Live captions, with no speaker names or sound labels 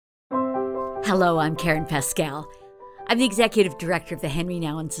Hello, I'm Karen Pascal. I'm the Executive Director of the Henri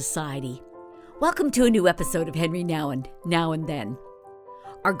Nouwen Society. Welcome to a new episode of Henri Nouwen, Now and Then.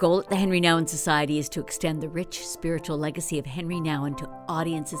 Our goal at the Henri Nouwen Society is to extend the rich spiritual legacy of Henri Nouwen to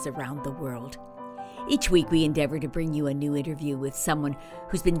audiences around the world. Each week we endeavor to bring you a new interview with someone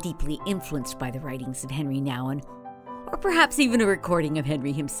who's been deeply influenced by the writings of Henri Nouwen, or perhaps even a recording of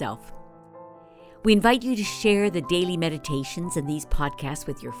Henri himself. We invite you to share the daily meditations and these podcasts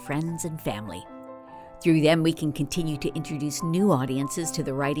with your friends and family. Through them, we can continue to introduce new audiences to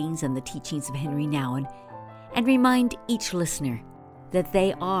the writings and the teachings of Henri Nouwen and remind each listener that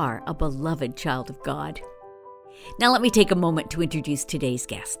they are a beloved child of God. Now let me take a moment to introduce today's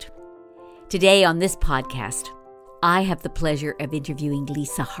guest. Today on this podcast, I have the pleasure of interviewing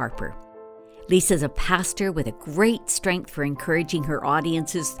Lisa Harper. Lisa's a pastor with a great strength for encouraging her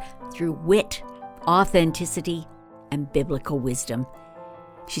audiences through wit, authenticity, and biblical wisdom.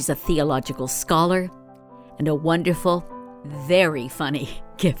 She's a theological scholar and a wonderful, very funny,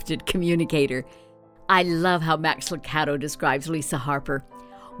 gifted communicator. I love how Max Lucado describes Lisa Harper,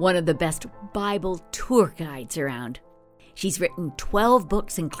 one of the best Bible tour guides around. She's written 12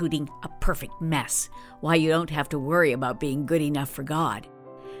 books, including A Perfect Mess, Why You Don't Have to Worry About Being Good Enough for God.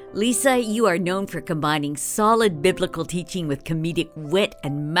 Lisa, you are known for combining solid biblical teaching with comedic wit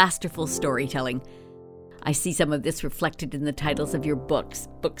and masterful storytelling. I see some of this reflected in the titles of your books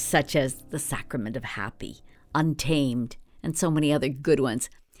such as The Sacrament of Happy, Untamed, and so many other good ones.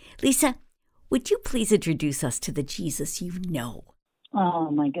 Lisa, would you please introduce us to the Jesus you know?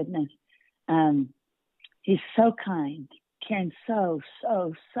 Oh, my goodness. He's so kind. Karen, so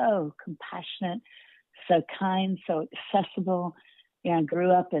compassionate, so kind, so accessible. Yeah, I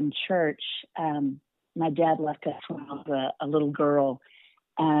grew up in church. My dad left us when I was a little girl,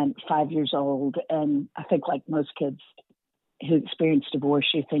 5 years old. And I think like most kids who experience divorce,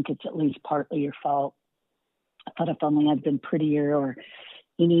 you think it's at least partly your fault. I thought if only I'd been prettier or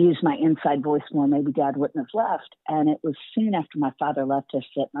use my inside voice more, maybe Dad wouldn't have left. And it was soon after my father left us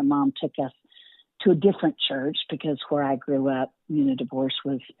that my mom took us to a different church because where I grew up, divorce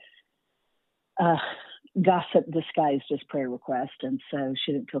was gossip disguised as prayer request. And so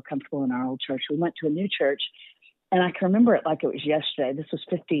she didn't feel comfortable in our old church. We went to a new church, and I can remember it like it was yesterday. This was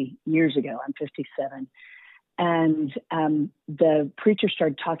 50 years ago. I'm 57. And the preacher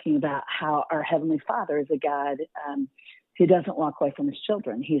started talking about how our Heavenly Father is a God who doesn't walk away from his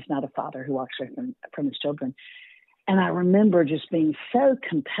children. He's not a father who walks away from his children. And I remember just being so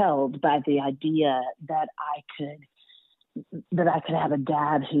compelled by the idea that I could have a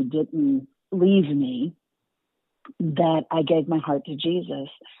dad who didn't leave me, that I gave my heart to Jesus.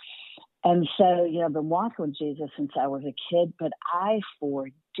 And so, I've been walking with Jesus since I was a kid, but I, for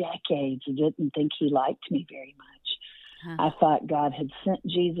decades, didn't think he liked me very much. I thought God had sent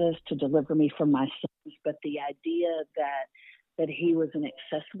Jesus to deliver me from my sins, but the idea that he was an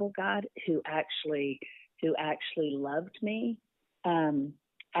accessible God who actually loved me,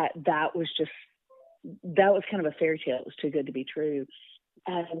 that was kind of a fairy tale. It was too good to be true.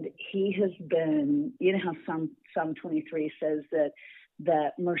 And he has been, how Psalm 23 says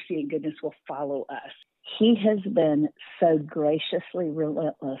that mercy and goodness will follow us. He has been so graciously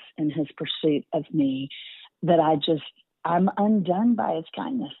relentless in his pursuit of me that I'm undone by his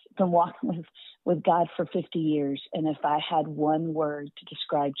kindness. I've been walking with God for 50 years. And if I had one word to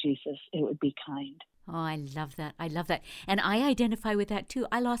describe Jesus, it would be kind. Oh, I love that. And I identify with that too.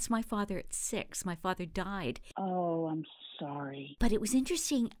 I lost my father at 6. My father died. Oh, I'm sorry. But it was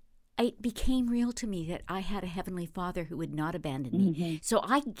interesting. It became real to me that I had a Heavenly Father who would not abandon me. Mm-hmm. So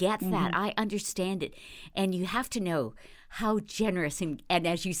I get that. I understand it. And you have to know how generous and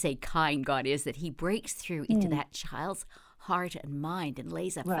as you say, kind God is, that he breaks through into that child's heart and mind and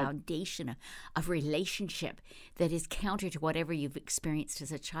lays a foundation of relationship that is counter to whatever you've experienced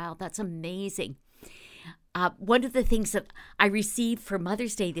as a child. That's amazing. One of the things that I received for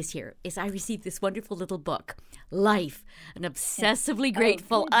Mother's Day this year is I received this wonderful little book, Life, an obsessively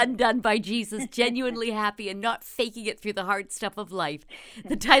grateful, undone by Jesus, genuinely happy and not faking it through the hard stuff of life.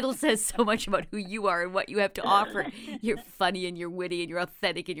 The title says so much about who you are and what you have to offer. You're funny and you're witty and you're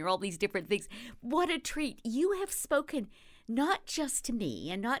authentic and you're all these different things. What a treat. You have spoken not just to me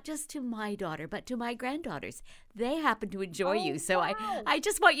and not just to my daughter, but to my granddaughters. They happen to enjoy you. So wow. I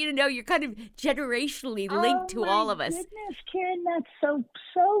just want you to know you're kind of generationally linked to all of us. Goodness, Karen, that's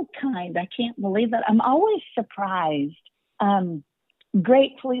so kind. I can't believe that. I'm always surprised,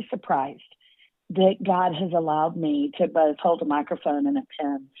 gratefully surprised that God has allowed me to both hold a microphone and a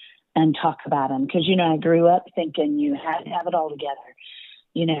pen and talk about him. Because, I grew up thinking you had to have it all together.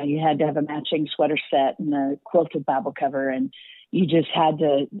 You had to have a matching sweater set and a quilted Bible cover and, You just had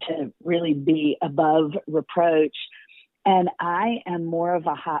to really be above reproach. And I am more of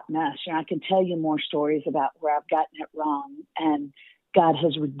a hot mess. I can tell you more stories about where I've gotten it wrong, and God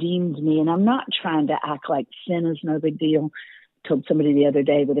has redeemed me. And I'm not trying to act like sin is no big deal. I told somebody the other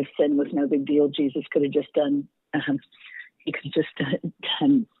day that if sin was no big deal, Jesus could have just done, he could have just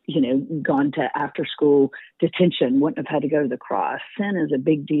done, gone to after school detention, wouldn't have had to go to the cross. Sin is a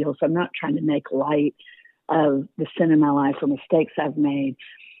big deal. So I'm not trying to make light of the sin in my life or mistakes I've made.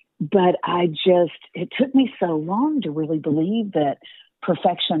 But it took me so long to really believe that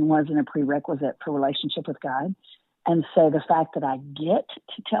perfection wasn't a prerequisite for relationship with God. And so the fact that I get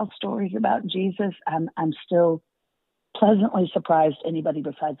to tell stories about Jesus, I'm still pleasantly surprised anybody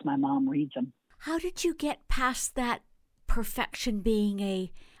besides my mom reads them. How did you get past that perfection being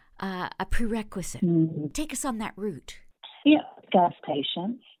a prerequisite? Mm-hmm. Take us on that route. Yeah, God's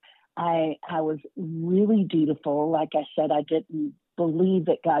patience. I was really dutiful. Like I said, I didn't believe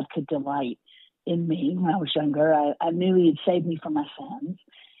that God could delight in me when I was younger. I knew He had saved me from my sins,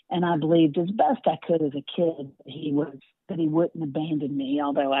 and I believed as best I could as a kid that He wouldn't abandon me,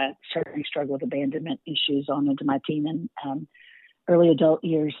 although I certainly struggled with abandonment issues on into my teen and early adult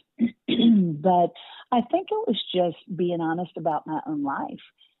years. But I think it was just being honest about my own life.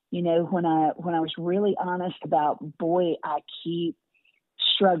 When I was really honest about, boy, I keep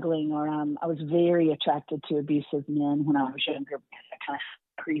struggling, or I was very attracted to abusive men when I was younger because I kind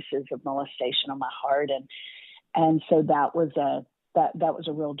of creases of molestation on my heart, and so that was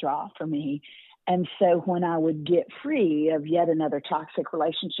a real draw for me. And so when I would get free of yet another toxic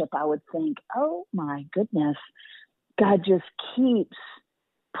relationship, I would think, oh my goodness, God just keeps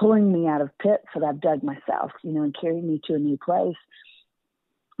pulling me out of pits that I've dug myself, and carrying me to a new place.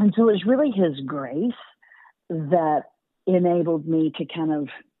 And so it was really His grace that enabled me to kind of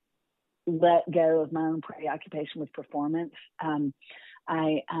let go of my own preoccupation with performance.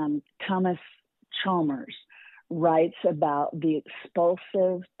 Thomas Chalmers writes about the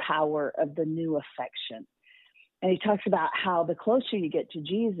expulsive power of the new affection. And he talks about how the closer you get to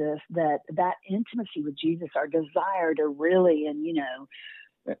Jesus, that intimacy with Jesus, our desire to really, and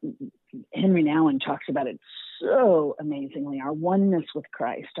Henri Nouwen talks about it so amazingly, our oneness with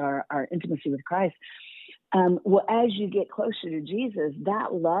Christ, our intimacy with Christ. Well, as you get closer to Jesus,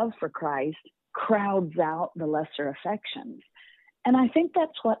 that love for Christ crowds out the lesser affections. And I think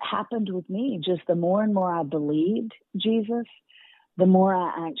that's what happened with me. Just the more and more I believed Jesus, the more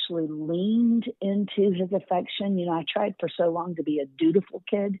I actually leaned into His affection. I tried for so long to be a dutiful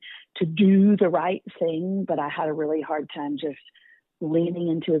kid, to do the right thing, but I had a really hard time just leaning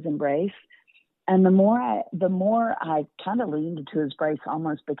into His embrace. And the more I kind of leaned into His embrace,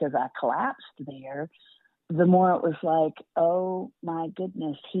 almost because I collapsed there, the more it was like, oh my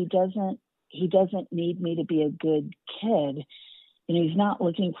goodness, He doesn't need me to be a good kid. He's not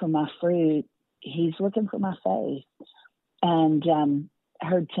looking for my fruit. He's looking for my faith. And I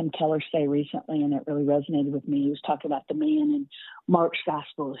heard Tim Keller say recently, and it really resonated with me. He was talking about the man in Mark's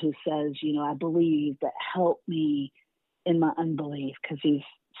gospel who says, I believe, but help me in my unbelief, because he's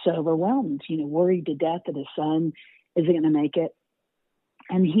so overwhelmed, worried to death that his son isn't going to make it.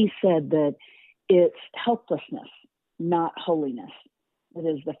 And he said that it's helplessness, not holiness, that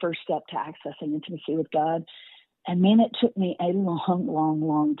is the first step to accessing intimacy with God. And man, it took me a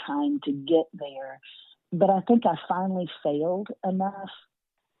long time to get there. But I think I finally failed enough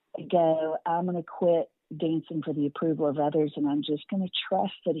to go, I'm going to quit dancing for the approval of others, and I'm just going to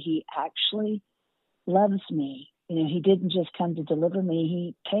trust that He actually loves me. He didn't just come to deliver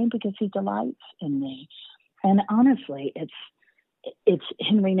me. He came because He delights in me. And honestly, it's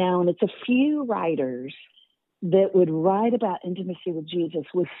Henri Nouwen. It's a few writers that would write about intimacy with Jesus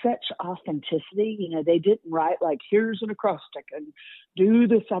with such authenticity. They didn't write like, here's an acrostic and do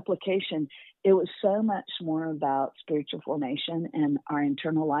this application. It was so much more about spiritual formation and our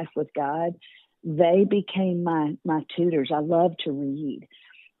internal life with God. They became my tutors. I love to read.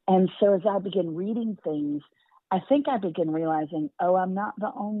 And so as I began reading things, I think I began realizing, oh, I'm not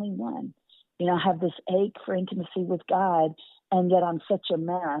the only one. I have this ache for intimacy with God, and yet I'm such a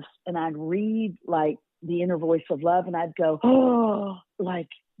mess. And I'd read like the inner voice of love, and I'd go, oh, like,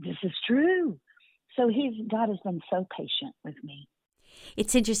 this is true. So God has been so patient with me.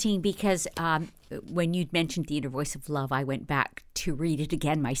 It's interesting because when you'd mentioned the inner voice of love, I went back to read it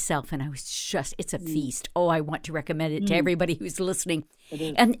again myself, and I was just, it's a feast. Oh, I want to recommend it to everybody who's listening.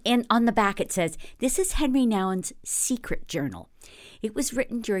 And on the back it says, this is Henri Nouwen's secret journal. It was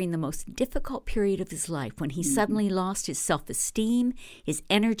written during the most difficult period of his life when he suddenly lost his self-esteem, his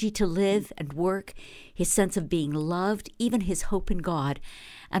energy to live and work, his sense of being loved, even his hope in God.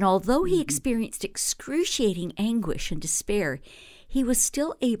 And although he experienced excruciating anguish and despair, he was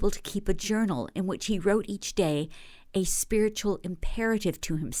still able to keep a journal in which he wrote each day a spiritual imperative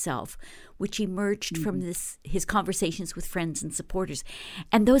to himself, which emerged from his conversations with friends and supporters.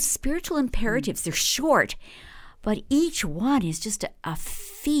 And those spiritual imperatives, they're short, but each one is just a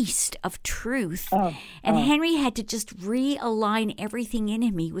feast of truth. And Henri had to just realign everything in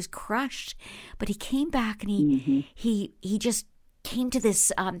him. He was crushed, but he came back and he just came to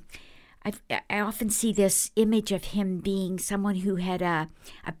this. I often see this image of him being someone who had a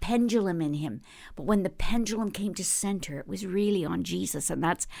pendulum in him, but when the pendulum came to center, it was really on Jesus, and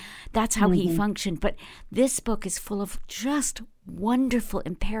that's how he functioned. But this book is full of just wonderful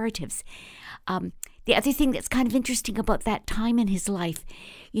imperatives. The other thing that's kind of interesting about that time in his life,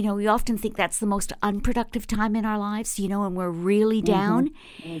 we often think that's the most unproductive time in our lives, and we're really down.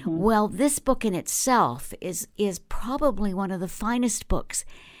 Well, this book in itself is probably one of the finest books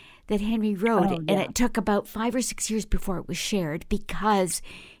that Henri wrote, and it took about 5 or 6 years before it was shared because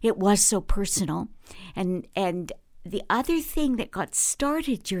it was so personal. And the other thing that got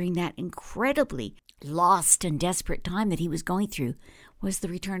started during that incredibly lost and desperate time that he was going through was The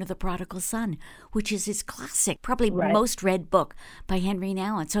Return of the Prodigal Son, which is his classic, probably most read book by Henri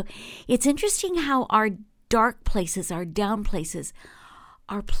Nouwen. So it's interesting how our dark places, our down places,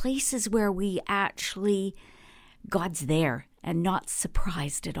 are places where we actually, God's there and not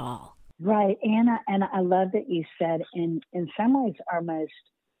surprised at all. Right, Anna, and I love that you said in some ways our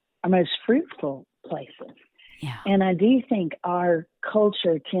most fruitful places. Yeah. And I do think our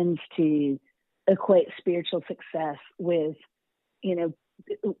culture tends to equate spiritual success with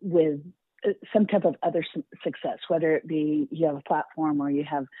some type of other success, whether it be you have a platform or you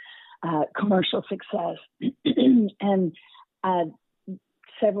have commercial success. And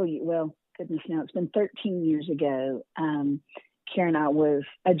goodness, now it's been 13 years ago. Karen and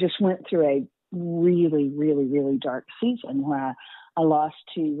I just went through a really, really, really dark season where I lost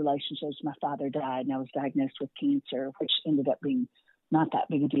 2 relationships. My father died and I was diagnosed with cancer, which ended up being not that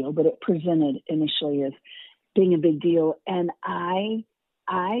big a deal, but it presented initially as being a big deal. And I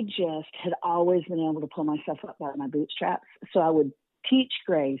just had always been able to pull myself up by my bootstraps. So I would teach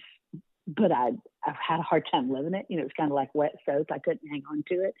grace, but I've had a hard time living it. It was kind of like wet soap. I couldn't hang on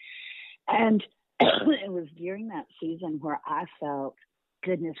to it. And it was during that season where I felt,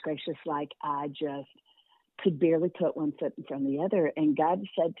 goodness gracious, like I just could barely put one foot in front of the other. And God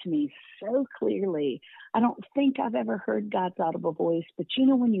said to me so clearly, I don't think I've ever heard God's audible voice, but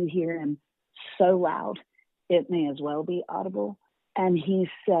when you hear him so loud, it may as well be audible. And he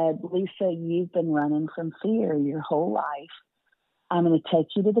said, Lisa, you've been running from fear your whole life. I'm going to take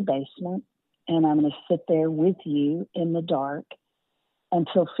you to the basement and I'm going to sit there with you in the dark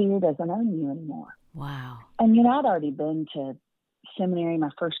until fear doesn't own you anymore. Wow. And I'd already been to seminary my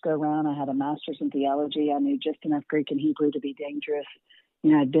first go round. I had a master's in theology. I knew just enough Greek and Hebrew to be dangerous.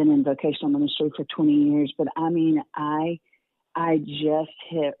 I'd been in vocational ministry for 20 years, but I just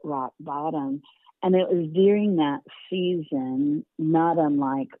hit rock bottom. And it was during that season, not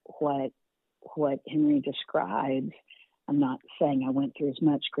unlike what Henri describes. I'm not saying I went through as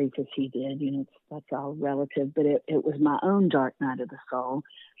much grief as he did. That's all relative, but it was my own dark night of the soul.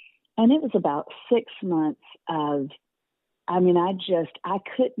 And it was about 6 months of, I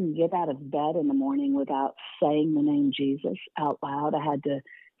couldn't get out of bed in the morning without saying the name Jesus out loud. I had to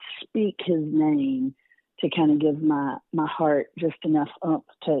speak his name to kind of give my heart just enough oomph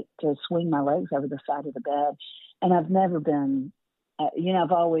to swing my legs over the side of the bed. And I've never been,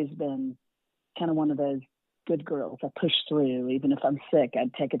 I've always been kind of one of those good girls. I push through. Even if I'm sick,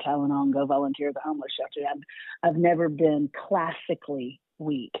 I'd take a Tylenol and go volunteer at the homeless shelter. I've never been classically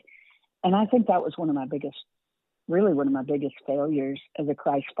weak. And I think that was one of my biggest failures as a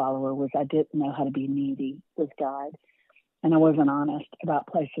Christ follower was I didn't know how to be needy with God. And I wasn't honest about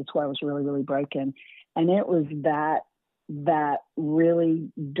places where I was really, really broken. And it was that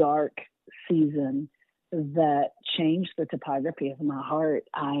really dark season that changed the topography of my heart.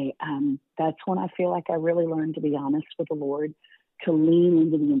 That's when I feel like I really learned to be honest with the Lord, to lean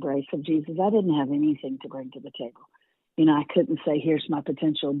into the embrace of Jesus. I didn't have anything to bring to the table. I couldn't say, here's my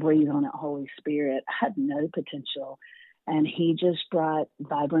potential, breathe on it, Holy Spirit. I had no potential. And he just brought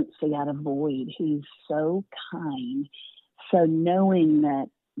vibrancy out of void. He's so kind. So knowing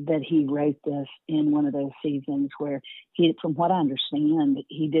that he wrote this in one of those seasons where from what I understand,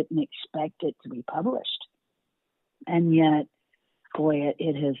 he didn't expect it to be published. And yet, boy,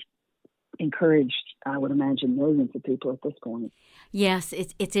 it has encouraged, I would imagine, millions of people at this point. Yes,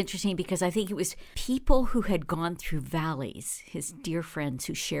 it's interesting because I think it was people who had gone through valleys, his dear friends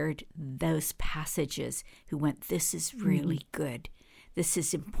who shared those passages, who went, this is really good. This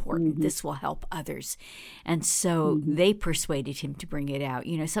is important. This will help others. And so they persuaded him to bring it out.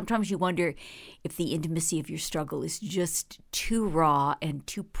 You know, sometimes you wonder if the intimacy of your struggle is just too raw and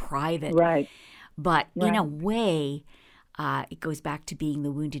too private. Right. But in a way, it goes back to being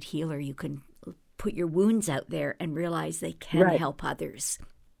the wounded healer. You can put your wounds out there and realize they can help others.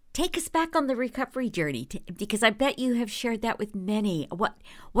 Take us back on the recovery journey, because I bet you have shared that with many.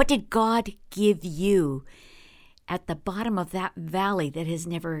 What did God give you at the bottom of that valley that has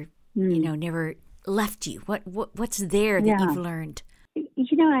never, never left you? What's there that you've learned?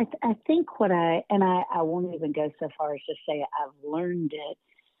 You know, I think I won't even go so far as to say I've learned it.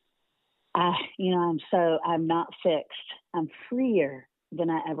 I'm not fixed. I'm freer than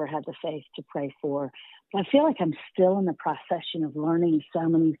I ever had the faith to pray for. But I feel like I'm still in the procession of learning so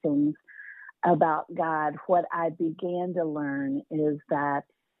many things about God. What I began to learn is that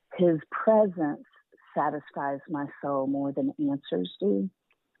his presence satisfies my soul more than answers do.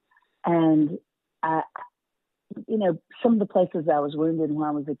 And some of the places I was wounded when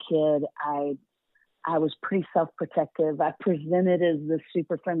I was a kid, I was pretty self-protective. I presented as the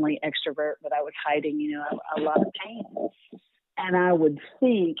super friendly extrovert, but I was hiding, a lot of pain. And I would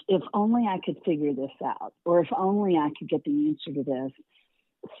think, if only I could figure this out, or if only I could get the answer to this,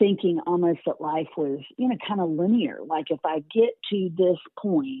 thinking almost that life was, kind of linear. Like if I get to this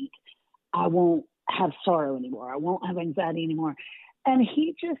point, I won't have sorrow anymore. I won't have anxiety anymore. And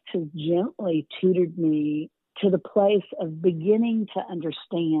he just has gently tutored me to the place of beginning to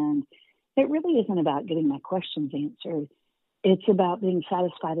understand it really isn't about getting my questions answered. It's about being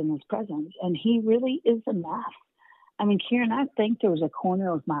satisfied in his presence. And he really is enough. I mean, Karen, I think there was a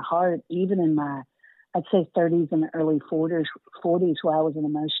corner of my heart, even in my, I'd say 30s and early 40s, where I was an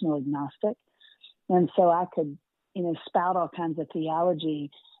emotional agnostic. And so I could, spout all kinds of theology.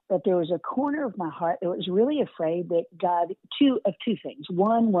 But there was a corner of my heart that was really afraid that God, two things.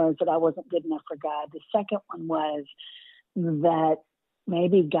 One was that I wasn't good enough for God. The second one was that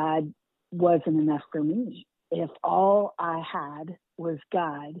maybe God wasn't enough for me. If all I had was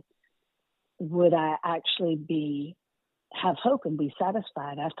God, would I actually have hope and be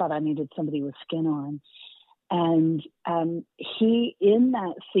satisfied? I thought I needed somebody with skin on. And he, in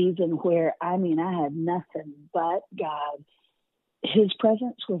that season where, I had nothing but God, his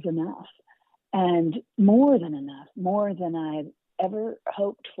presence was enough, and more than enough, more than I'd ever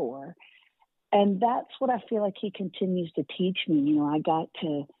hoped for. And that's what I feel like he continues to teach me. I got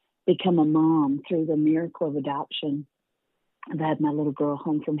to become a mom through the miracle of adoption. I've had my little girl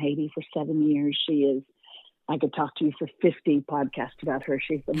home from Haiti for 7 years. She is, I could talk to you for 50 podcasts about her.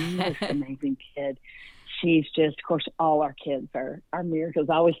 She's the most amazing kid. She's just, of course, all our kids are miracles.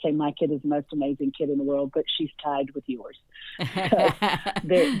 I always say my kid is the most amazing kid in the world, but she's tied with yours. So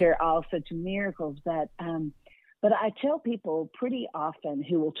they're all such miracles. But I tell people pretty often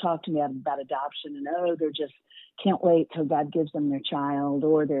who will talk to me about adoption and, they're just can't wait till God gives them their child,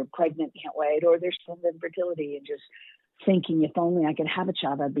 or they're pregnant, can't wait, or they're still in infertility and just thinking, if only I could have a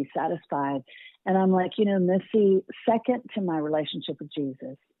child, I'd be satisfied. And I'm like, Missy, second to my relationship with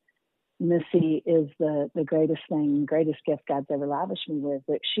Jesus, Missy is the greatest thing, greatest gift God's ever lavished me with,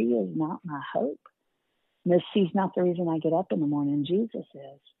 but she is not my hope. Missy's not the reason I get up in the morning. Jesus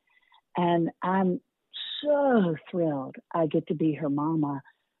is. And I'm so thrilled I get to be her mama.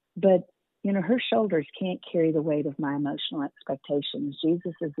 But, her shoulders can't carry the weight of my emotional expectations.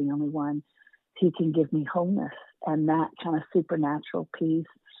 Jesus is the only one who can give me wholeness and that kind of supernatural peace.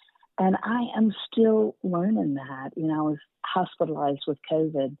 And I am still learning that. I was hospitalized with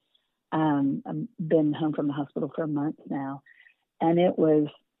COVID. I've been home from the hospital for a month now. And it was,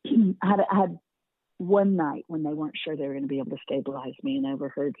 I had one night when they weren't sure they were going to be able to stabilize me, and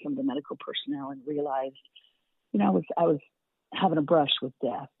overheard some of the medical personnel and realized, I was having a brush with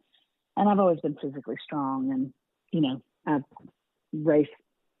death. And I've always been physically strong, and, I've raced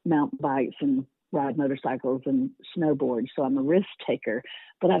mountain bikes and ride motorcycles and snowboard. So I'm a risk taker,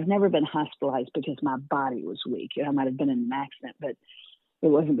 but I've never been hospitalized because my body was weak. I might have been in an accident, but it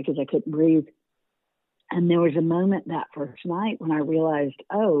wasn't because I couldn't breathe. And there was a moment that first night when I realized,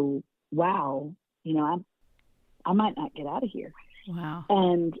 oh, wow, I might not get out of here. Wow.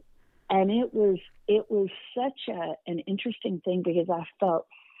 And it was such an interesting thing, because I felt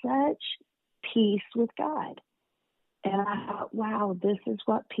such peace with God. And I thought, wow, this is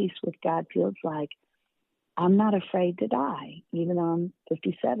what peace with God feels like. I'm not afraid to die, even though I'm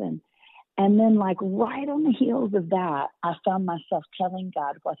 57. And then, like, right on the heels of that, I found myself telling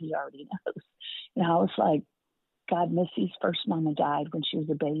God what he already knows. And I was like, God, Missy's first mama died when she was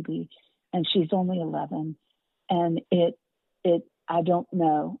a baby, and she's only 11. And I don't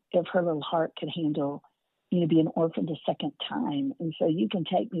know if her little heart could handle, being orphaned a second time. And so you can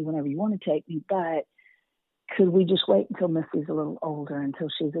take me whenever you want to take me, but could we just wait until Missy's a little older, until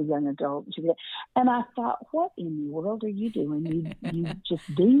she's a young adult? And I thought, what in the world are you doing? You just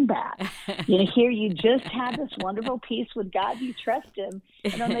dingbat. Here you just had this wonderful peace with God. You trust him.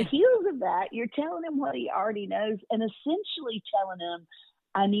 And on the heels of that, you're telling him what he already knows and essentially telling him,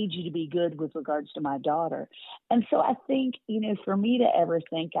 I need you to be good with regards to my daughter. And so I think, for me to ever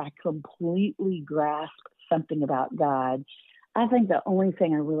think I completely grasp something about God, I think the only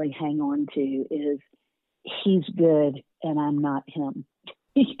thing I really hang on to is he's good and I'm not him,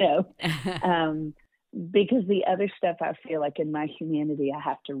 because the other stuff I feel like in my humanity, I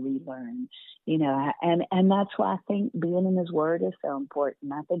have to relearn, and that's why I think being in his word is so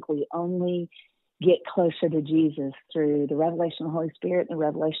important. I think we only get closer to Jesus through the revelation of the Holy Spirit and the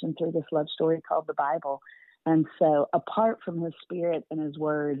revelation through this love story called the Bible. And so apart from his spirit and his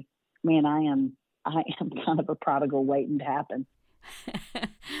word, man, I am kind of a prodigal waiting to happen.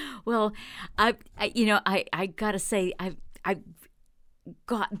 Well, I gotta say, I've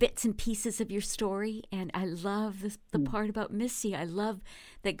got bits and pieces of your story, and I love the part about Missy. I love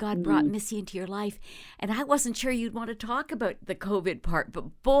that God brought Missy into your life, and I wasn't sure you'd want to talk about the COVID part,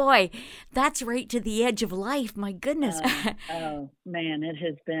 but boy, that's right to the edge of life. My goodness. Oh man, it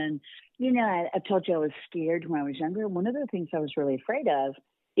has been. I told you I was scared when I was younger. One of the things I was really afraid of,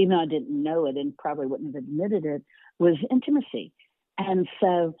 even though I didn't know it and probably wouldn't have admitted it, was intimacy. And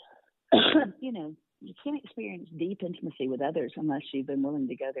so, you can't experience deep intimacy with others unless you've been willing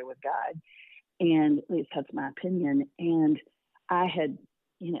to go there with God. And at least that's my opinion. And I had,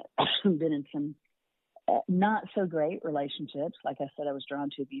 been in some not so great relationships. Like I said, I was drawn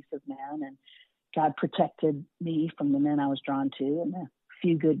to abusive men, and God protected me from the men I was drawn to. And the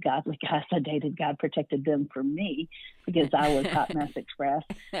few good godly guys I dated, God protected them from me because I was Hot Mess Express.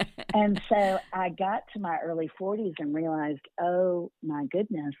 And so I got to my early 40s and realized, oh my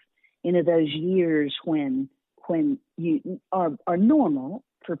goodness, those years when you are normal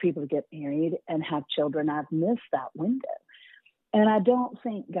for people to get married and have children, I've missed that window. And I don't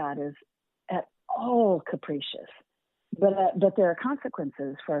think God is at all capricious, but there are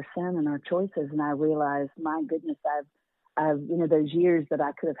consequences for our sin and our choices. And I realized, my goodness, I've those years that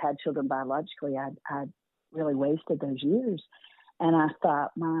I could have had children biologically, I really wasted those years. And I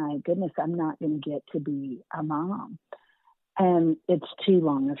thought, my goodness, I'm not going to get to be a mom. And it's too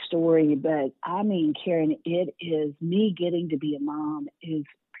long a story, but I mean, Karen, it is me getting to be a mom is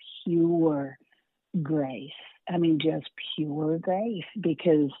pure grace. I mean, just pure grace,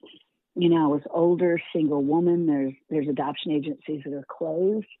 because, I was older, single woman. There's adoption agencies that are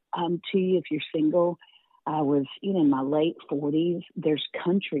closed to you if you're single. I was, in my late 40s. There's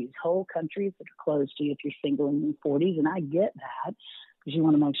whole countries that are closed to you if you're single in your 40s. And I get that, because you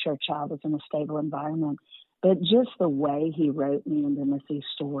want to make sure a child is in a stable environment. But just the way he wrote me into Missy's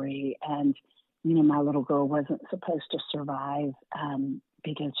story, and, my little girl wasn't supposed to survive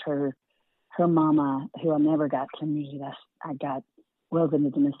because her mama, who I never got to meet, I got woven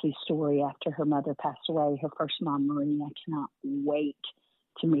into Missy's story after her mother passed away, her first mom, Marie. I cannot wait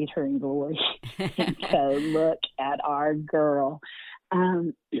to meet her in glory. And so look at our girl.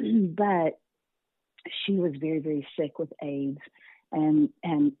 But she was very, very sick with AIDS, and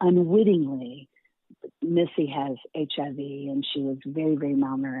unwittingly, Missy has HIV, and she was very, very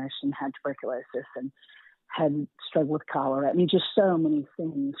malnourished and had tuberculosis and had struggled with cholera. I mean, just so many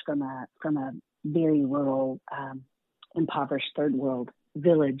things from a very rural, impoverished third world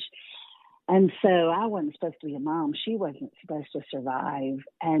village. And so I wasn't supposed to be a mom. She wasn't supposed to survive.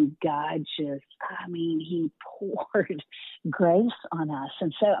 And God just, he poured grace on us.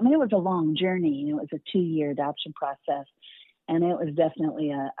 And so, it was a long journey. It was a 2-year adoption process. And it was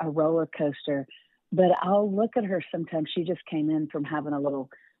definitely a roller coaster. But I'll look at her sometimes. She just came in from having a little,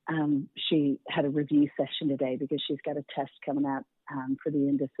 she had a review session today because she's got a test coming up for the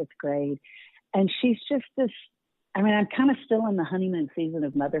end of 5th grade. And she's just this, I'm kind of still in the honeymoon season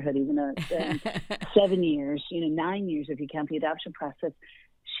of motherhood, even though it's been 7 years, 9 years if you count the adoption process.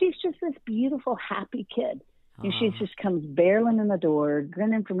 She's just this beautiful, happy kid. And she just comes barreling in the door,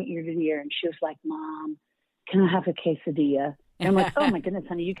 grinning from ear to ear. And she was like, Mom, can I have a quesadilla? And I'm like, oh my goodness,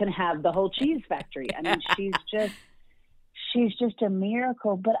 honey, you can have the whole cheese factory. She's just a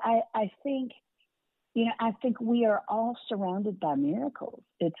miracle. But I think, I think we are all surrounded by miracles.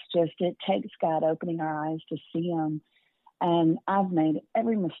 It's just, it takes God opening our eyes to see them. And I've made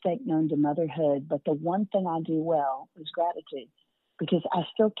every mistake known to motherhood, but the one thing I do well is gratitude, because I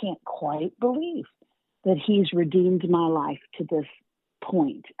still can't quite believe that he's redeemed my life to this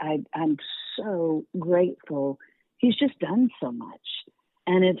point. I'm so grateful. He's just done so much.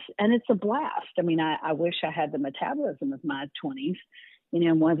 And it's a blast. I mean, I wish I had the metabolism of my 20s,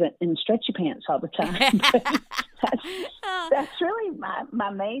 and wasn't in stretchy pants all the time. But that's really my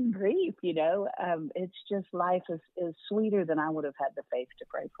main grief, It's just life is sweeter than I would have had the faith to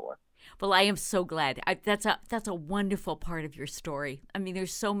pray for. Well, I am so glad. That's a wonderful part of your story. I mean,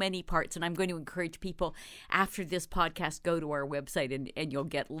 there's so many parts, and I'm going to encourage people after this podcast, go to our website and you'll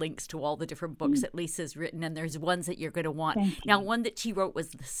get links to all the different books that Lisa's written, and there's ones that you're going to want. Now, one that she wrote was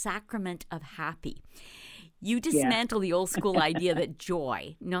The Sacrament of Happy. You dismantle the old school idea that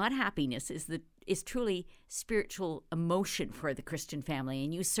joy, not happiness, is truly spiritual emotion for the Christian family,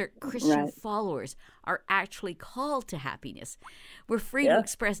 and you assert Christian followers are actually called to happiness. We're free to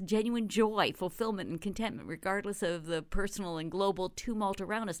express genuine joy, fulfillment, and contentment, regardless of the personal and global tumult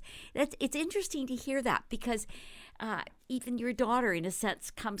around us. It's interesting to hear that, because even your daughter, in a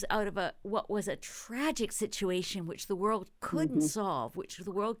sense, comes out of what was a tragic situation which the world couldn't solve, which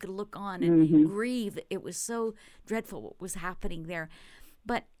the world could look on and grieve. It was so dreadful what was happening there.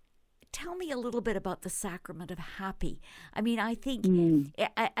 But tell me a little bit about the Sacrament of Happy. I mean, I think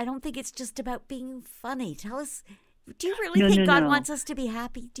I don't think it's just about being funny. Tell us, do you really think God wants us to be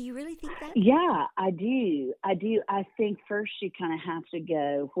happy? Do you really think that? Yeah, I do. I think first you kind of have to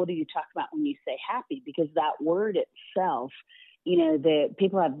go, what do you talk about when you say happy? Because that word itself, that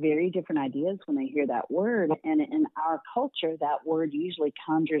people have very different ideas when they hear that word. And in our culture, that word usually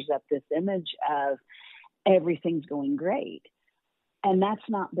conjures up this image of everything's going great. And that's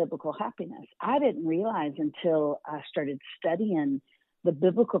not biblical happiness. I didn't realize until I started studying the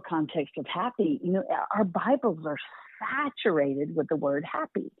biblical context of happy. Our Bibles are saturated with the word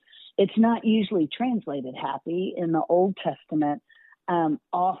happy. It's not usually translated happy. In the Old Testament,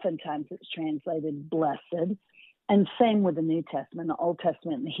 oftentimes it's translated blessed. And same with the New Testament. In the Old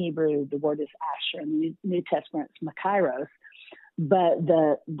Testament, in the Hebrew, the word is asher. In the New Testament, it's makairos. But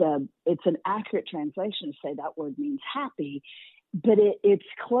it's an accurate translation to say that word means happy. But it's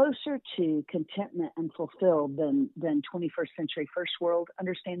closer to contentment and fulfilled than 21st century first world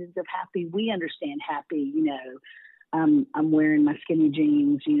understandings of happy. We understand happy, I'm wearing my skinny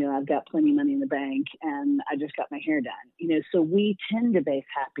jeans, I've got plenty of money in the bank, and I just got my hair done. So we tend to base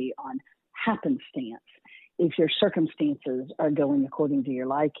happy on happenstance. If your circumstances are going according to your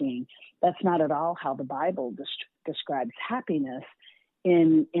liking, that's not at all how the Bible describes happiness.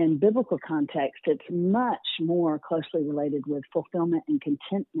 In biblical context, it's much more closely related with fulfillment and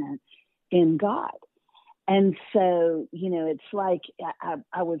contentment in God. And so, it's like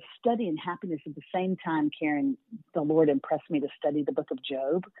I was studying happiness at the same time, Karen, the Lord impressed me to study the book of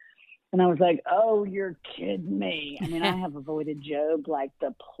Job. And I was like, oh, you're kidding me. I mean, I have avoided Job like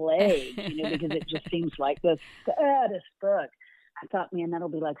the plague, because it just seems like the saddest book. I thought, man, that'll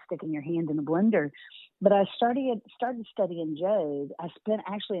be like sticking your hand in a blender. But I started studying Job. I spent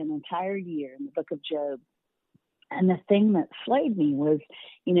actually an entire year in the book of Job. And the thing that slayed me was,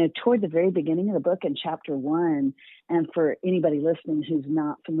 toward the very beginning of the book in chapter 1, and for anybody listening who's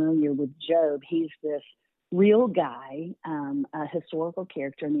not familiar with Job, he's this real guy, a historical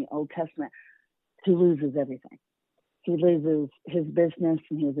character in the Old Testament, who loses everything. He loses his business,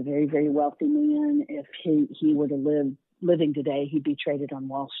 and he was a very, very wealthy man. If he were to living today, he'd be traded on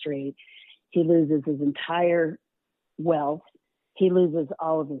Wall Street. He loses his entire wealth. He loses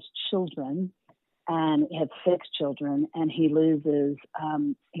all of his children, and he had 6 children, and he loses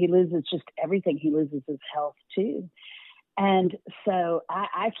just everything. He loses his health too. And so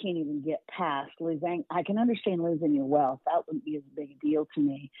I can't even get past losing. I can understand losing your wealth. That wouldn't be as big a deal to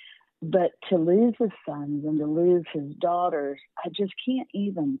me. But to lose his sons and to lose his daughters, I just can't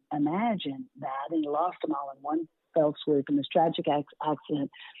even imagine that. And he lost them all in one fell swoop in this tragic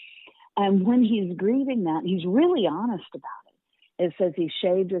accident. And when he's grieving that, he's really honest about it. It says he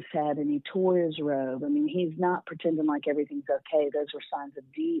shaved his head and he tore his robe. I mean, he's not pretending like everything's okay. Those were signs of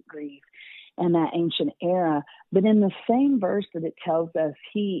deep grief in that ancient era. But in the same verse that it tells us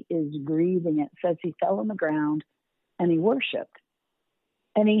he is grieving, it says he fell on the ground and he worshiped.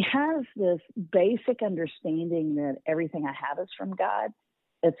 And he has this basic understanding that everything I have is from God.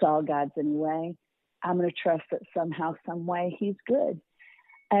 It's all God's anyway. I'm going to trust that somehow, some way, he's good.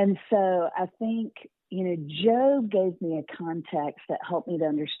 And so I think, Job gave me a context that helped me to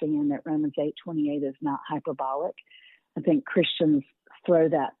understand that Romans 8:28 is not hyperbolic. I think Christians throw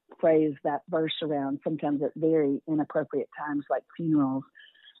that phrase, that verse around sometimes at very inappropriate times like funerals.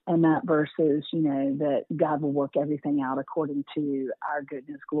 And that verse is, that God will work everything out according to our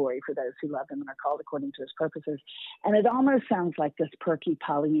goodness, glory for those who love him and are called according to his purposes. And it almost sounds like this perky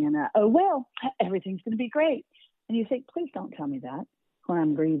Pollyanna, oh, well, everything's going to be great. And you think, please don't tell me that when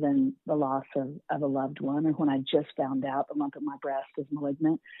I'm grieving the loss of a loved one, or when I just found out the lump in my breast is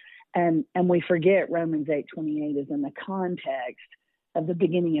malignant. And we forget Romans 8:28 is in the context of the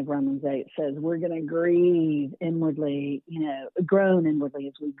beginning of Romans 8. Says we're going to grieve inwardly, groan inwardly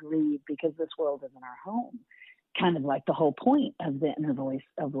as we grieve, because this world isn't our home. Kind of like the whole point of the inner voice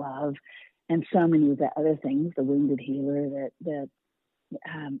of love, and so many of the other things, the wounded healer that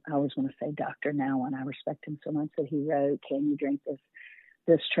I always want to say Dr. Nouwen, I respect him so much, that he wrote, "Can you drink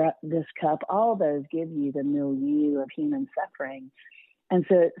this cup?" All those give you the milieu of human suffering. And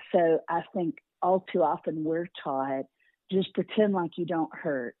so I think all too often we're taught, just pretend like you don't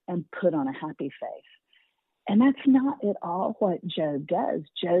hurt and put on a happy face. And that's not at all what Job does.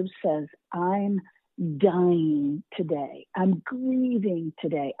 Job says, I'm dying today. I'm grieving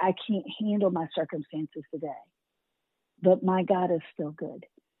today. I can't handle my circumstances today. But my God is still good.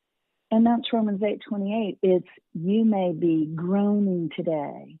 And that's Romans 8:28. It's, you may be groaning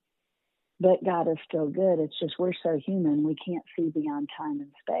today, but God is still good. It's just we're so human, we can't see beyond time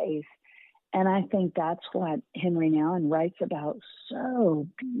and space. And I think that's what Henri Nouwen writes about so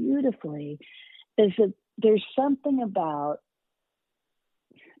beautifully, is that there's something about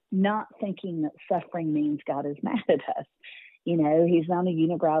not thinking that suffering means God is mad at us. He's not a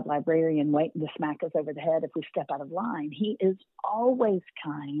unibrowed librarian waiting to smack us over the head if we step out of line. He is always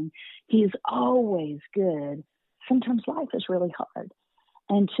kind. He's always good. Sometimes life is really hard.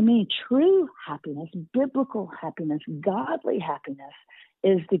 And to me, true happiness, biblical happiness, godly happiness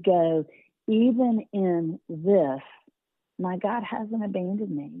is to go, even in this, my God hasn't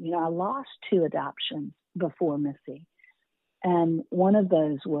abandoned me. I lost 2 adoptions before Missy. And one of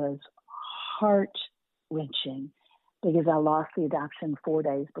those was heart-wrenching, because I lost the adoption 4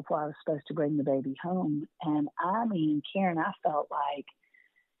 days before I was supposed to bring the baby home. And I mean, Karen, I felt like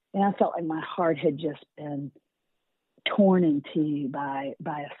my heart had just been torn in two by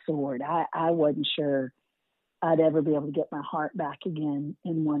a sword. I wasn't sure I'd ever be able to get my heart back again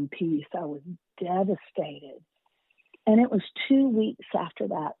in one piece. I was devastated. And it was 2 weeks after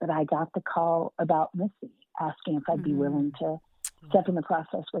that I got the call about Missy, asking if I'd be willing to step in the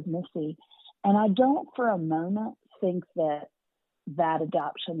process with Missy. And I don't for a moment think that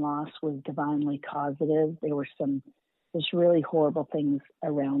adoption loss was divinely causative. There were some just really horrible things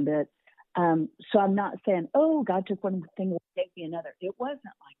around it. So I'm not saying, oh, God took one thing, will take me another. It wasn't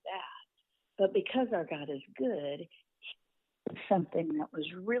like that. But because our God is good, something that was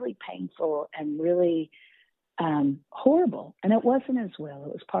really painful and really horrible. And it wasn't his will.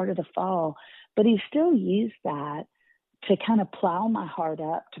 It was part of the fall. But he still used that to kind of plow my heart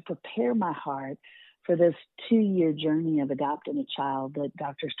up, to prepare my heart for this 2-year journey of adopting a child that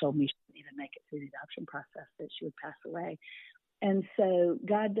doctors told me she didn't even make it through the adoption process, that she would pass away. And so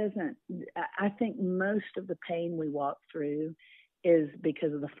God doesn't, I think most of the pain we walk through is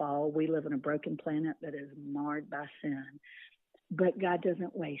because of the fall. We live on a broken planet that is marred by sin. But God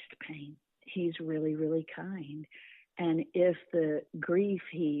doesn't waste pain. He's really, really kind. And if the grief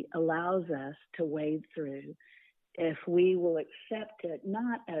he allows us to wade through, if we will accept it,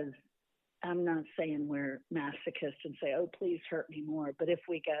 not as, I'm not saying we're masochists and say, oh, please hurt me more. But if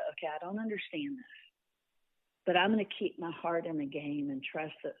we go, okay, I don't understand this, but I'm going to keep my heart in the game and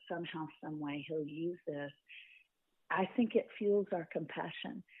trust that somehow, some way he'll use this, I think it fuels our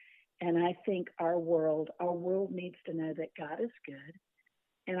compassion. And I think our world needs to know that God is good.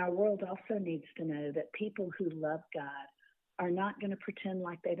 And our world also needs to know that people who love God are not going to pretend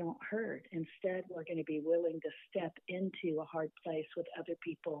like they don't hurt. Instead, we're going to be willing to step into a hard place with other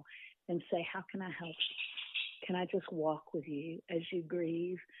people and say, how can I help you? Can I just walk with you as you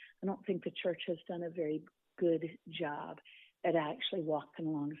grieve? I don't think the church has done a very good job at actually walking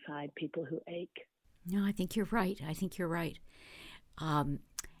alongside people who ache. No, I think you're right.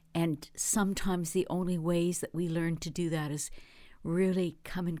 And sometimes the only ways that we learn to do that is really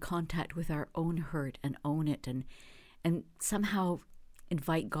come in contact with our own hurt and own it, and somehow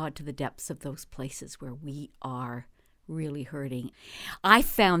invite God to the depths of those places where we are really hurting. I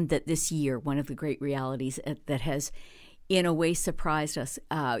found that this year, one of the great realities that has in a way surprised us,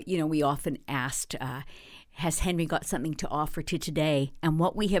 we often asked, has Henri got something to offer to today? And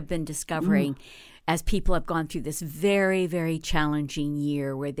what we have been discovering as people have gone through this very, very challenging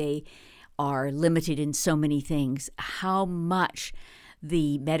year where they are limited in so many things, how much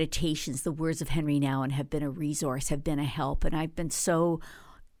the meditations, the words of Henri Nouwen have been a resource, have been a help. And I've been so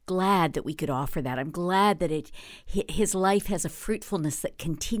glad that we could offer that. I'm glad that his life has a fruitfulness that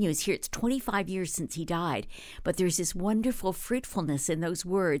continues. Here, it's 25 years since he died, but there's this wonderful fruitfulness in those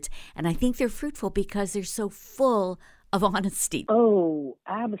words. And I think they're fruitful because they're so full of honesty. Oh,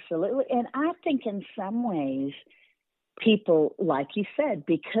 absolutely. And I think in some ways, people, like you said,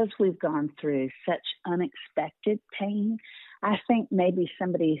 because we've gone through such unexpected pain, I think maybe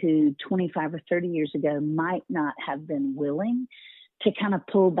somebody who 25 or 30 years ago might not have been willing to kind of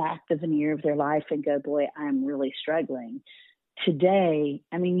pull back the veneer of their life and go, boy, I'm really struggling. Today,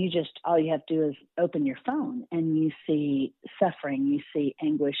 I mean, all you have to do is open your phone and you see suffering, you see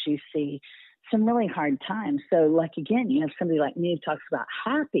anguish, you see some really hard times. So like, again, you have somebody like me who talks about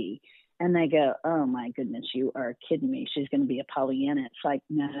happy and they go, oh my goodness, you are kidding me. She's going to be a Pollyanna. It's like,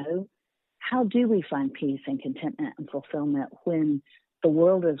 no. How do we find peace and contentment and fulfillment when the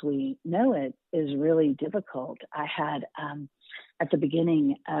world as we know it is really difficult? I had, at the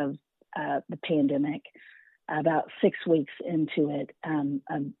beginning of the pandemic, about 6 weeks into it,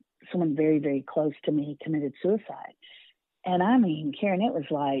 someone very, very close to me committed suicide. And I mean, Karen, it was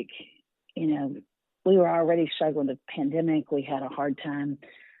like, we were already struggling with the pandemic. We had a hard time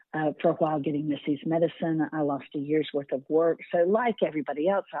for a while getting Missy's medicine. I lost a year's worth of work. So like everybody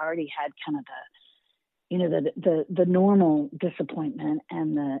else, I already had kind of the normal disappointment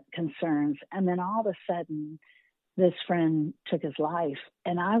and the concerns. And then all of a sudden, this friend took his life.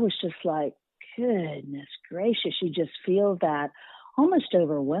 And I was just like, goodness gracious, you just feel that almost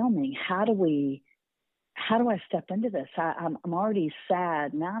overwhelming. How do I step into this? I'm already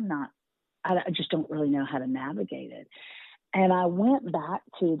sad. Now I just don't really know how to navigate it. And I went back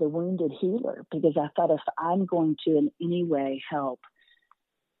to the wounded healer because I thought if I'm going to in any way help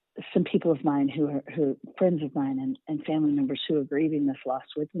some people of mine who are friends of mine and family members who are grieving this loss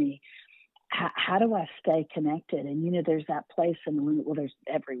with me, how do I stay connected? And, there's that place in the wounded, well, there's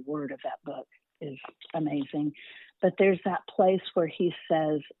every word of that book is amazing, but there's that place where he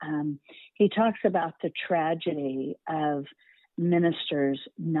says, he talks about the tragedy of ministers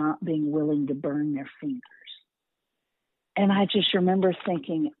not being willing to burn their fingers. And I just remember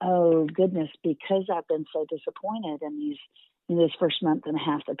thinking, oh, goodness, because I've been so disappointed in this first month and a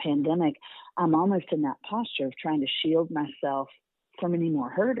half of the pandemic, I'm almost in that posture of trying to shield myself from any more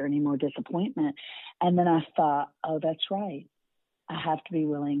hurt or any more disappointment. And then I thought, oh, that's right. I have to be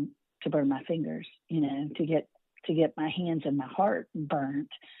willing to burn my fingers, to get my hands and my heart burnt,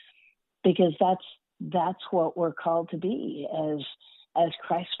 because that's what we're called to be as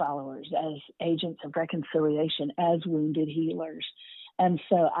Christ followers, as agents of reconciliation, as wounded healers. And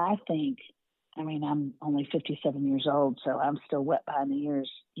so I think, I'm only 57 years old, so I'm still wet behind the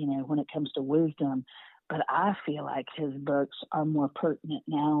ears, when it comes to wisdom. But I feel like his books are more pertinent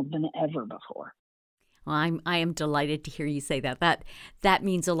now than ever before. Well, I am delighted to hear you say that. That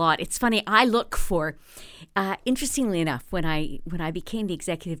means a lot. It's funny. I look for, interestingly enough, when I became the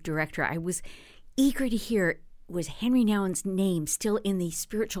executive director, I was eager to hear, was Henri Nouwen's name still in the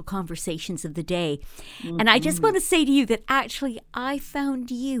spiritual conversations of the day? Mm-hmm. And I just want to say to you that actually I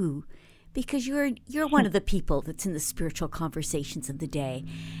found you because you're one of the people that's in the spiritual conversations of the day.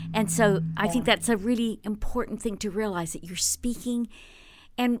 And so I think that's a really important thing to realize, that you're speaking.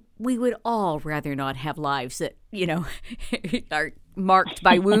 And we would all rather not have lives that, are marked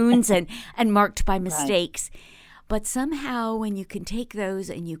by wounds and marked by mistakes. Right. But somehow when you can take those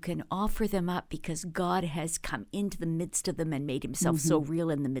and you can offer them up because God has come into the midst of them and made himself so real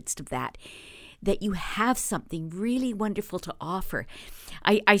in the midst of that you have something really wonderful to offer.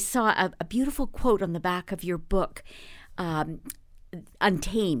 I saw a beautiful quote on the back of your book,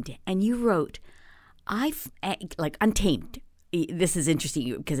 Untamed, and you wrote, Untamed. This is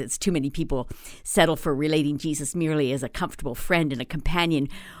interesting because it's too many people settle for relating Jesus merely as a comfortable friend and a companion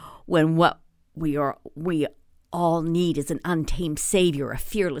when what we all need is an untamed savior, a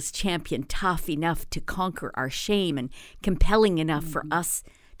fearless champion, tough enough to conquer our shame and compelling enough for us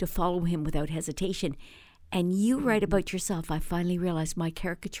to follow him without hesitation. And you write about yourself, I finally realized my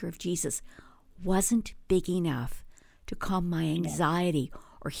caricature of Jesus wasn't big enough to calm my anxiety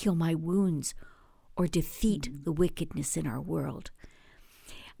or heal my wounds or defeat the wickedness in our world.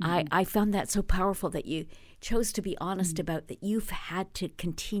 I found that so powerful that you chose to be honest about that you've had to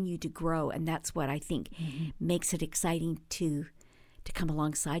continue to grow, and that's what I think makes it exciting to come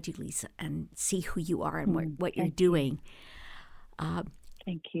alongside you, Lisa, and see who you are and what you're doing.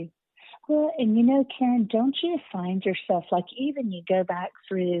 Thank you. Well, and Karen, don't you find yourself, like even you go back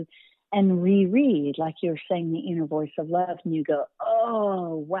through and reread, like you were saying, the inner voice of love, and you go,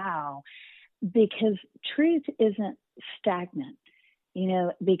 oh, wow, because truth isn't stagnant.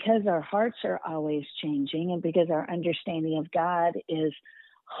 Because our hearts are always changing and because our understanding of God is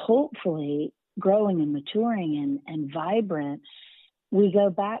hopefully growing and maturing and vibrant, we go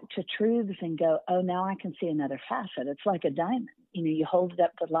back to truths and go, oh, now I can see another facet. It's like a diamond. You know, you hold it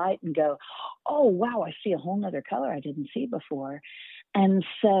up to light and go, oh, wow, I see a whole nother color I didn't see before. And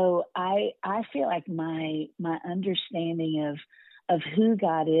so I feel like my understanding of who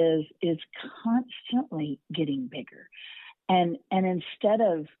God is constantly getting bigger. And instead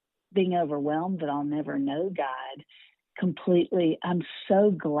of being overwhelmed that I'll never know God completely, I'm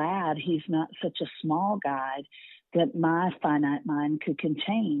so glad he's not such a small God that my finite mind could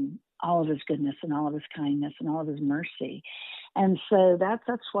contain all of his goodness and all of his kindness and all of his mercy. And so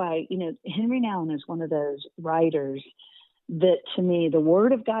that's why, you know, Henri Nouwen is one of those writers that, to me, the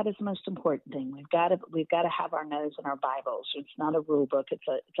Word of God is the most important thing. We've got to have our nose in our Bibles. It's not a rule book.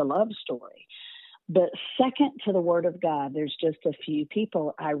 It's a love story. But second to the Word of God, there's just a few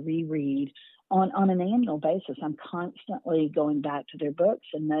people I reread on an annual basis. I'm constantly going back to their books,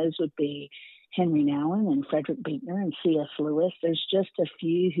 and those would be Henri Nouwen and Frederick Buechner and C.S. Lewis. There's just a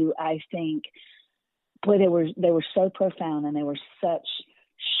few who I think, boy, they were so profound, and they were such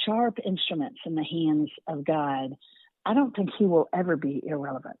sharp instruments in the hands of God. I don't think he will ever be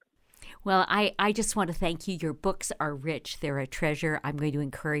irrelevant. Well, I just want to thank you. Your books are rich. They're a treasure. I'm going to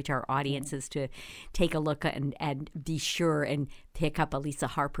encourage our audiences to take a look and be sure and pick up a Lisa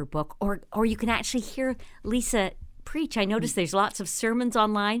Harper book. Or you can actually hear Lisa preach. I noticed there's lots of sermons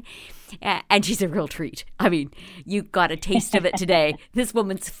online, and she's a real treat. I mean, you got a taste of it today. This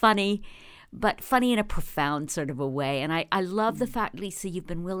woman's funny, but funny in a profound sort of a way. And I love the fact, Lisa, you've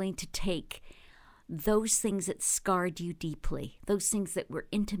been willing to take those things that scarred you deeply, those things that were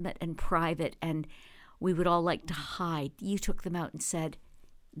intimate and private and we would all like to hide. You took them out and said,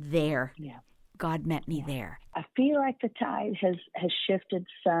 there, God met me there. I feel like the tide has shifted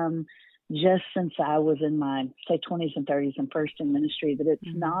some just since I was in my, say, 20s and 30s and first in ministry, that it's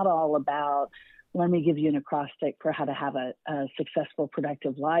not all about, let me give you an acrostic for how to have a successful,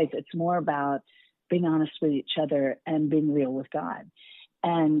 productive life. It's more about being honest with each other and being real with God.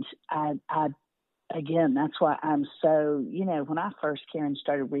 And again, that's why I'm so, you know, when I first, Karen,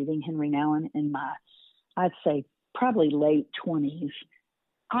 started reading Henri Nouwen in my, I'd say probably late 20s,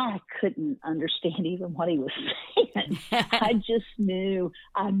 I couldn't understand even what he was saying. I just knew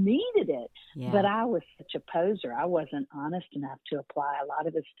I needed it, but I was such a poser. I wasn't honest enough to apply a lot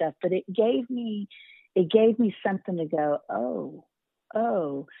of his stuff, but it gave me something to go,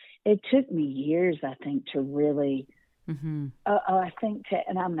 oh, it took me years, I think, to really, I think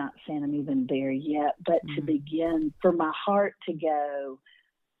and I'm not saying I'm even there yet, but to begin, for my heart to go,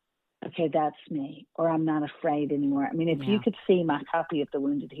 okay, that's me, or I'm not afraid anymore. I mean, if you could see my copy of The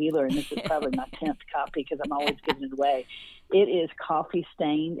Wounded Healer, and this is probably my 10th copy because I'm always giving it away, it is coffee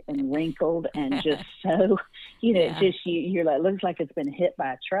stained and wrinkled and just so, you know, just you're like, looks like it's been hit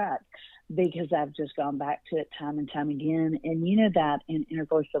by a truck, because I've just gone back to it time and time again. And you know that in Inner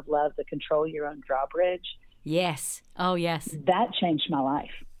Voice of Love, the Control Your Own Drawbridge? Yes. Oh, yes. That changed my life.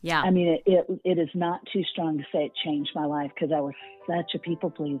 Yeah. I mean, it is not too strong to say it changed my life, because I was such a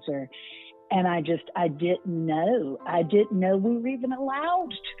people pleaser. And I didn't know we were even allowed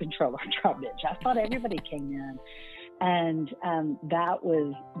to control our drawbridge. I thought everybody came in. And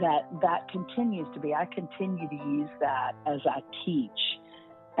that continues to be, I continue to use that as I teach,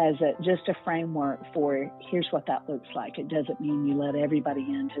 as just a framework for here's what that looks like. It doesn't mean you let everybody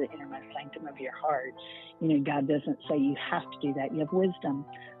into the innermost sanctum of your heart. You know, God doesn't say you have to do that. You have wisdom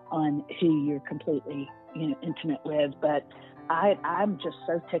on who you're completely, you know, intimate with. But I'm just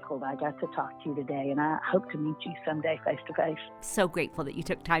so tickled I got to talk to you today, and I hope to meet you someday face to face. So grateful that you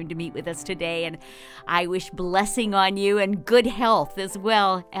took time to meet with us today, and I wish blessing on you and good health as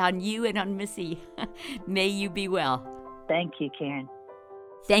well on you and on Missy. May you be well. Thank you, Karen.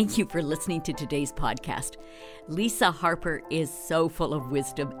 Thank you for listening to today's podcast. Lisa Harper is so full of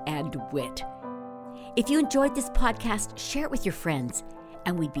wisdom and wit. If you enjoyed this podcast, share it with your friends,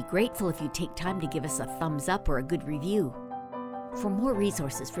 and we'd be grateful if you'd take time to give us a thumbs up or a good review. For more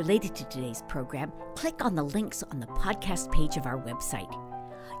resources related to today's program, click on the links on the podcast page of our website.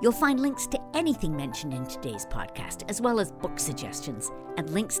 You'll find links to anything mentioned in today's podcast, as well as book suggestions and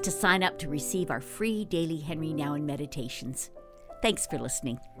links to sign up to receive our free daily Henri Nouwen meditations. Thanks for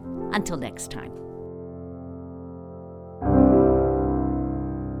listening. Until next time.